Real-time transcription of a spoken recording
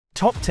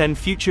Top 10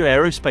 Future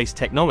Aerospace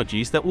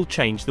Technologies That Will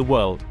Change the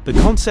World. The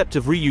concept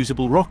of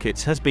reusable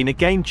rockets has been a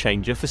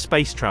game-changer for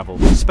space travel.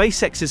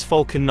 SpaceX's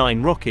Falcon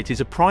 9 rocket is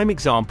a prime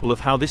example of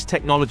how this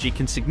technology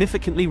can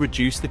significantly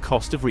reduce the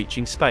cost of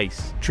reaching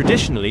space.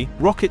 Traditionally,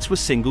 rockets were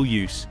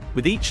single-use,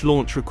 with each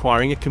launch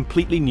requiring a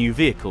completely new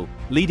vehicle,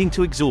 leading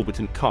to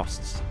exorbitant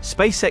costs.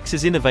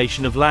 SpaceX's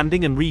innovation of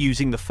landing and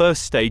reusing the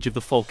first stage of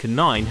the Falcon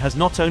 9 has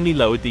not only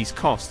lowered these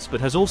costs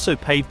but has also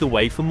paved the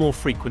way for more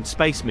frequent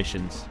space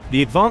missions.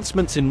 The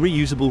advancements in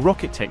reusable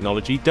rocket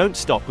technology don't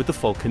stop with the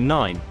Falcon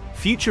 9.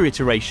 Future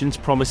iterations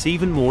promise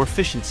even more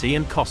efficiency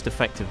and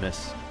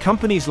cost-effectiveness.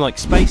 Companies like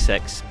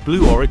SpaceX,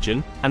 Blue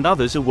Origin, and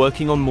others are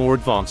working on more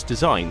advanced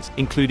designs,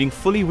 including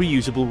fully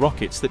reusable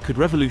rockets that could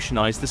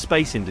revolutionize the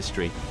space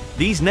industry.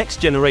 These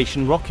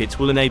next-generation rockets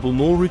will enable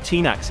more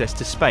routine access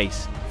to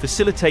space,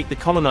 facilitate the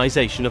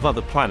colonization of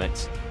other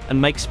planets, and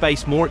make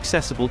space more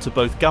accessible to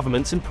both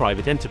governments and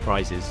private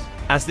enterprises.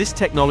 As this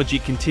technology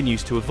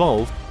continues to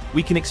evolve,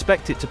 we can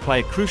expect it to play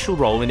a crucial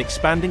role in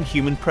expanding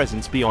human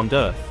presence beyond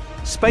Earth.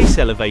 Space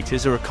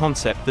elevators are a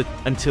concept that,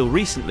 until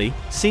recently,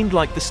 seemed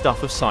like the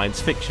stuff of science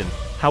fiction.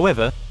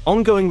 However,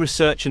 ongoing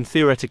research and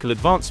theoretical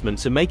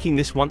advancements are making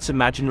this once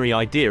imaginary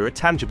idea a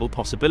tangible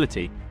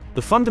possibility.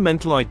 The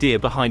fundamental idea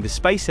behind a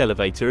space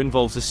elevator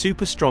involves a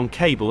super-strong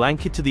cable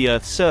anchored to the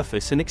Earth's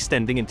surface and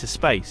extending into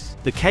space.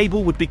 The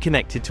cable would be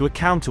connected to a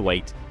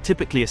counterweight,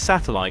 typically a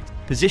satellite,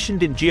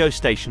 positioned in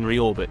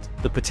geostationary orbit.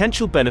 The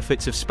potential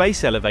benefits of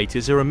space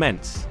elevators are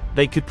immense.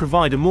 They could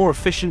provide a more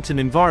efficient and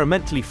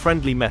environmentally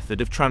friendly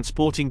method of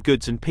transporting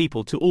goods and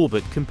people to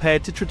orbit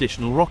compared to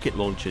traditional rocket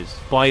launches.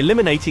 By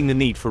eliminating the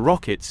need for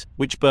rockets,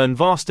 which burn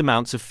vast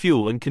amounts of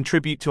fuel and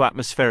contribute to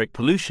atmospheric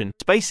pollution,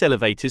 space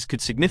elevators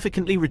could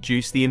significantly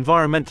reduce the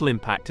environmental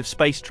impact of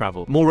space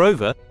travel.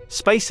 Moreover,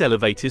 space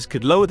elevators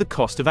could lower the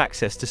cost of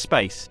access to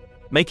space,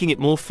 making it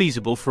more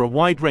feasible for a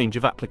wide range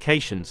of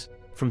applications,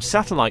 from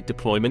satellite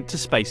deployment to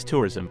space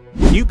tourism.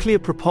 Nuclear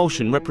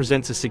propulsion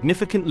represents a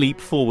significant leap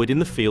forward in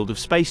the field of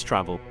space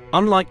travel.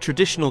 Unlike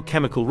traditional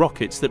chemical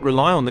rockets that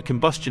rely on the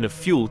combustion of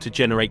fuel to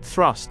generate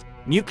thrust,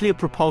 nuclear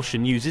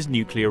propulsion uses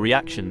nuclear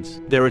reactions.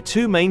 There are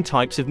two main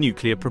types of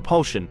nuclear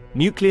propulsion: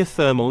 nuclear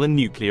thermal and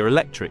nuclear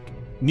electric.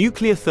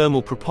 Nuclear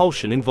thermal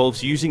propulsion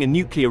involves using a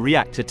nuclear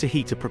reactor to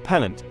heat a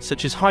propellant,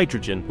 such as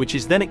hydrogen, which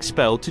is then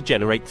expelled to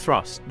generate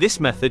thrust. This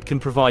method can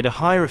provide a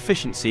higher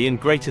efficiency and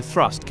greater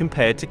thrust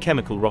compared to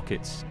chemical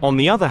rockets. On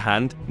the other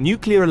hand,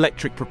 nuclear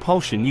electric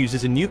propulsion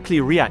uses a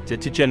nuclear reactor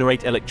to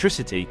generate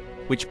electricity,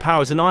 which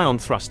powers an ion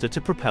thruster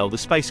to propel the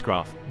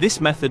spacecraft. This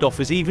method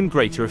offers even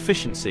greater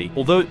efficiency,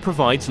 although it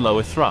provides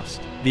lower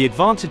thrust. The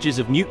advantages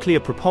of nuclear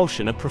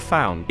propulsion are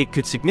profound. It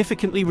could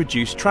significantly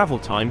reduce travel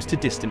times to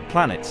distant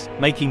planets,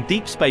 making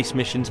deep space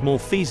missions more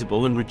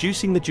feasible and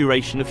reducing the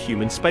duration of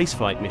human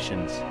spaceflight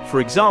missions. For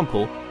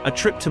example, a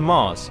trip to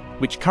Mars,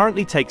 which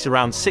currently takes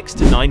around 6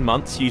 to 9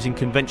 months using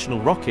conventional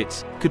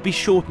rockets, could be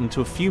shortened to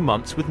a few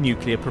months with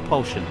nuclear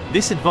propulsion.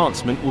 This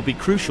advancement will be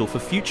crucial for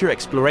future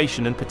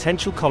exploration and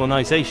potential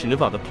colonization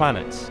of other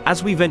planets.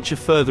 As we venture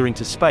further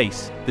into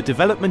space, the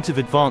development of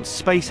advanced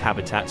space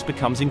habitats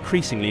becomes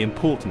increasingly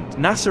important.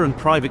 NASA and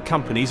private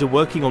companies are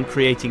working on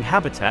creating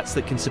habitats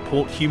that can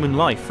support human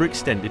life for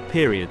extended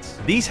periods.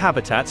 These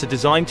habitats are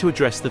designed to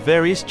address the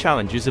various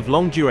challenges of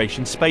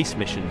long-duration space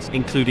missions,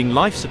 including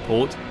life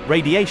support,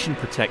 radiation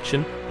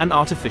protection, and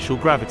artificial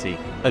gravity.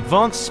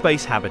 Advanced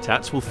space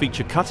habitats will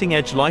feature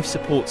cutting-edge life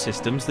support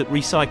systems that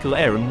recycle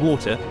air and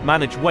water,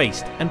 manage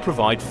waste, and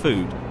provide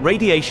food.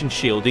 Radiation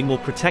shielding will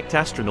protect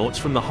astronauts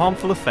from the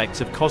harmful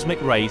effects of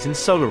cosmic rays and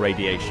solar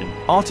radiation.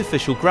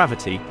 Artificial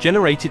gravity,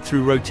 generated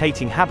through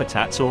rotating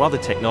habitats or other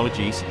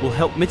technologies, will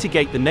help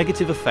mitigate the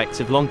negative effects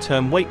of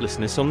long-term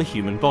weightlessness on the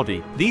human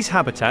body. These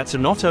habitats are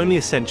not only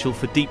essential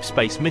for deep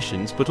space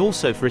missions but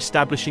also for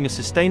establishing a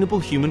sustainable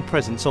human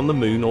presence on the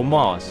Moon or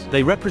Mars.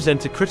 They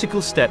represent a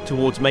critical step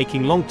towards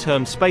making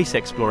long-term space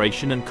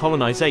exploration and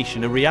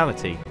colonization a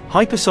reality.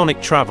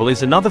 Hypersonic travel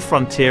is another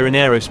frontier in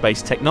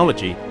aerospace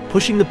technology,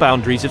 pushing the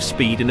boundaries of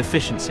speed and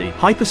efficiency.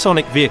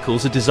 Hypersonic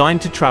vehicles are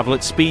designed to travel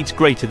at speeds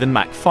greater than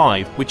Mach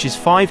 5, which is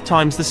 5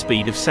 times the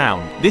speed of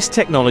sound. This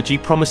technology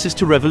promises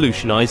to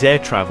revolutionize air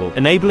travel,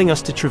 enabling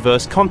us to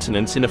traverse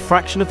continents in a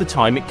fraction of the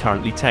time it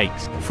currently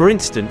takes. For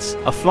instance,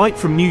 a flight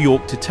from New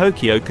York to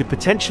Tokyo could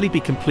potentially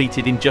be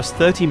completed in just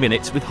 30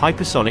 minutes with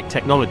hypersonic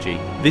technology.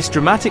 This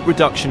dramatic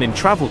reduction in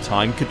travel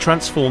time could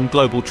transform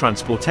global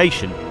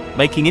transportation,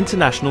 making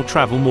international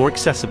travel more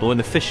accessible and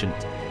efficient.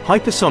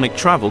 Hypersonic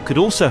travel could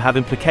also have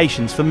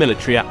implications for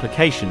military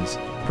applications,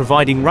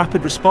 providing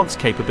rapid response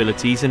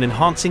capabilities and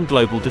enhancing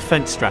global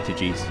defense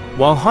strategies.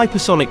 While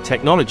hypersonic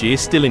technology is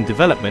still in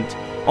development,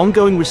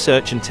 ongoing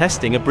research and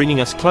testing are bringing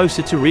us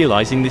closer to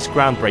realizing this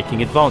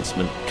groundbreaking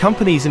advancement.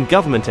 Companies and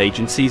government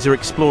agencies are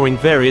exploring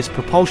various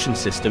propulsion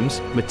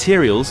systems,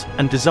 materials,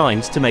 and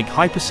designs to make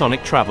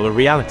hypersonic travel a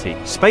reality.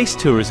 Space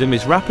tourism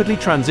is rapidly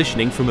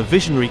transitioning from a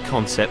visionary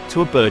concept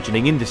to a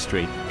burgeoning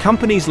industry.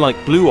 Companies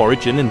like Blue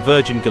Origin and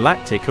Virgin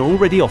Galactic are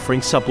already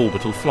offering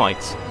suborbital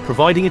flights,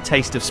 providing a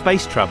taste of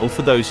space travel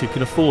for those who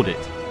can afford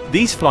it.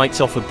 These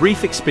flights offer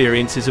brief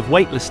experiences of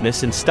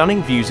weightlessness and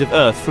stunning views of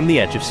Earth from the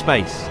edge of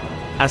space.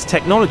 As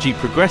technology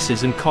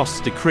progresses and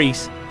costs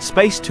decrease,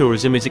 space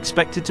tourism is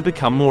expected to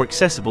become more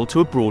accessible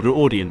to a broader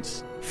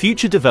audience.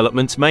 Future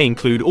developments may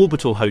include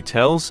orbital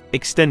hotels,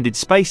 extended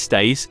space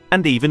stays,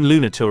 and even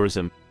lunar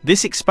tourism.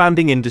 This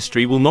expanding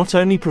industry will not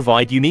only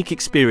provide unique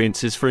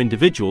experiences for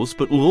individuals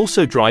but will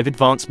also drive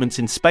advancements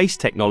in space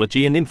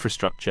technology and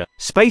infrastructure.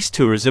 Space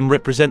tourism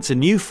represents a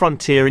new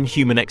frontier in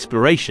human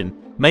exploration,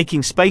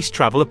 making space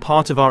travel a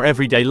part of our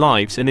everyday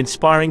lives and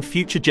inspiring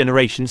future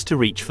generations to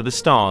reach for the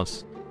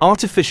stars.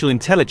 Artificial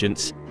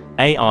intelligence,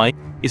 AI,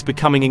 is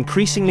becoming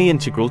increasingly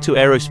integral to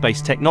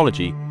aerospace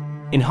technology,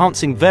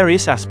 enhancing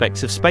various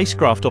aspects of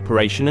spacecraft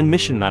operation and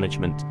mission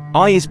management.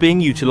 AI is being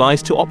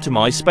utilized to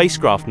optimize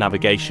spacecraft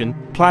navigation,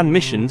 plan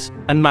missions,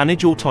 and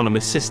manage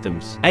autonomous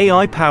systems.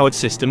 AI-powered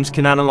systems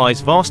can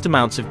analyze vast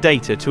amounts of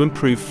data to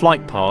improve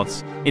flight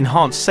paths,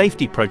 enhance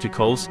safety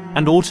protocols,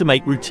 and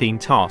automate routine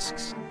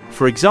tasks.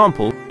 For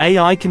example,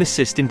 AI can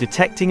assist in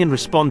detecting and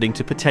responding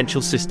to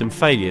potential system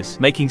failures,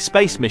 making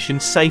space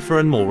missions safer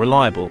and more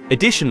reliable.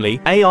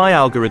 Additionally, AI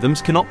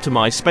algorithms can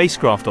optimize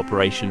spacecraft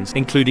operations,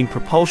 including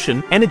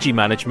propulsion, energy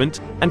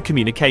management, and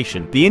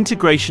communication. The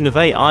integration of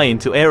AI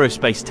into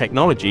aerospace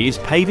technology is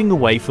paving the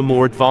way for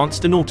more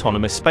advanced and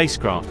autonomous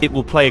spacecraft. It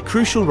will play a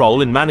crucial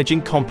role in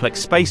managing complex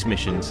space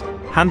missions,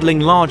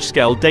 handling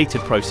large-scale data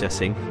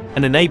processing,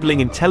 and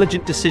enabling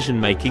intelligent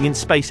decision-making in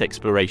space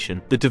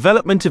exploration. The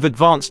development of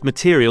advanced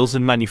materials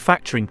and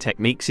manufacturing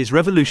techniques is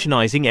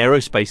revolutionizing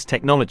aerospace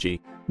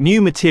technology.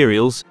 New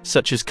materials,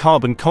 such as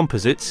carbon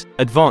composites,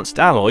 advanced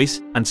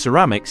alloys, and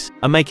ceramics,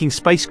 are making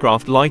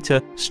spacecraft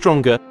lighter,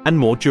 stronger, and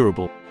more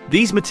durable.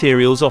 These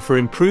materials offer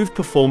improved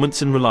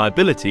performance and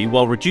reliability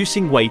while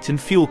reducing weight and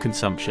fuel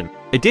consumption.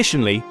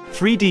 Additionally,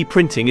 3D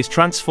printing is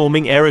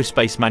transforming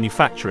aerospace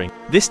manufacturing.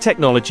 This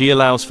technology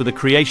allows for the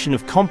creation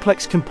of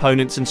complex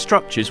components and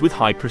structures with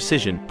high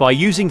precision. By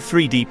using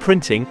 3D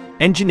printing,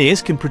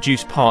 engineers can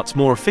produce parts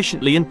more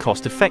efficiently and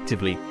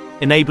cost-effectively,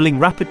 enabling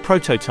rapid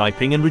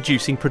prototyping and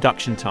reducing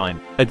production time.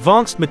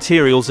 Advanced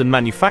materials and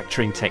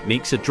manufacturing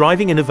techniques are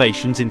driving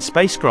innovations in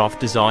spacecraft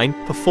design,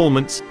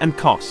 performance, and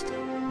cost.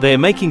 They are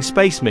making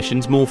space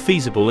missions more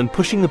feasible and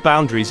pushing the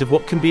boundaries of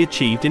what can be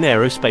achieved in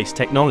aerospace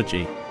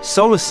technology.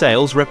 Solar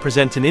sails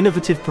represent an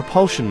innovative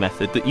propulsion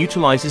method that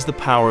utilizes the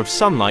power of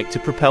sunlight to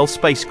propel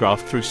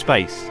spacecraft through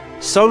space.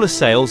 Solar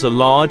sails are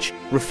large,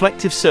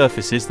 reflective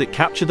surfaces that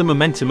capture the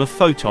momentum of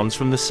photons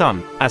from the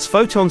sun. As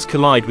photons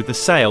collide with the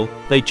sail,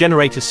 they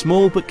generate a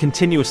small but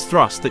continuous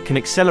thrust that can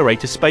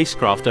accelerate a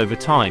spacecraft over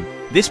time.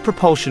 This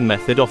propulsion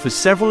method offers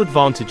several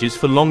advantages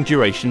for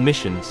long-duration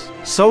missions.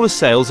 Solar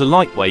sails are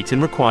lightweight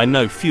and require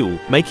no fuel,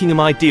 making them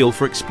ideal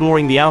for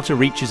exploring the outer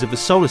reaches of the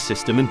solar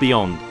system and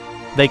beyond.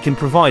 They can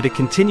provide a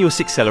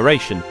continuous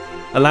acceleration,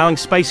 allowing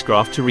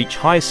spacecraft to reach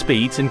higher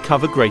speeds and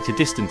cover greater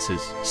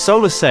distances.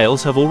 Solar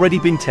sails have already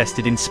been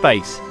tested in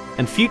space,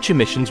 and future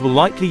missions will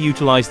likely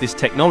utilize this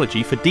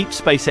technology for deep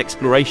space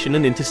exploration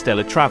and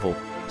interstellar travel.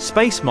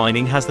 Space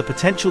mining has the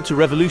potential to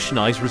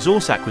revolutionize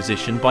resource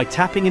acquisition by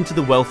tapping into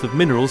the wealth of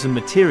minerals and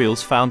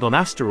materials found on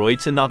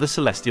asteroids and other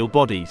celestial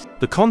bodies.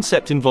 The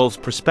concept involves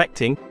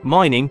prospecting,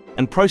 mining,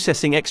 and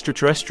processing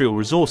extraterrestrial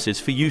resources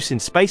for use in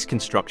space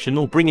construction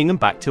or bringing them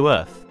back to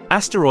Earth.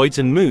 Asteroids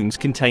and moons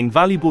contain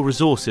valuable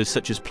resources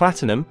such as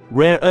platinum,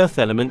 rare earth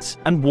elements,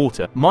 and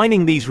water.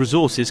 Mining these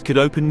resources could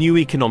open new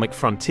economic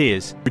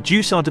frontiers,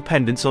 reduce our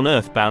dependence on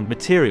earthbound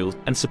materials,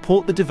 and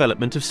support the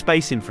development of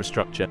space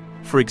infrastructure.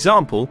 For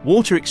example,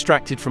 water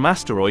extracted from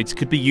asteroids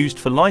could be used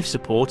for life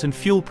support and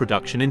fuel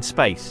production in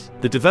space.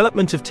 The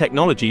development of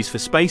technologies for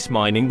space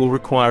mining will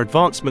require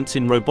advancements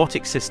in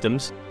robotic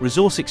systems,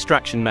 resource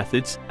extraction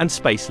methods, and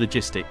space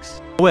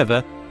logistics.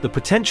 However, the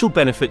potential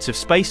benefits of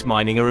space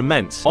mining are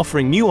immense,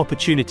 offering new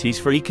opportunities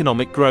for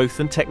economic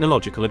growth and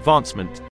technological advancement.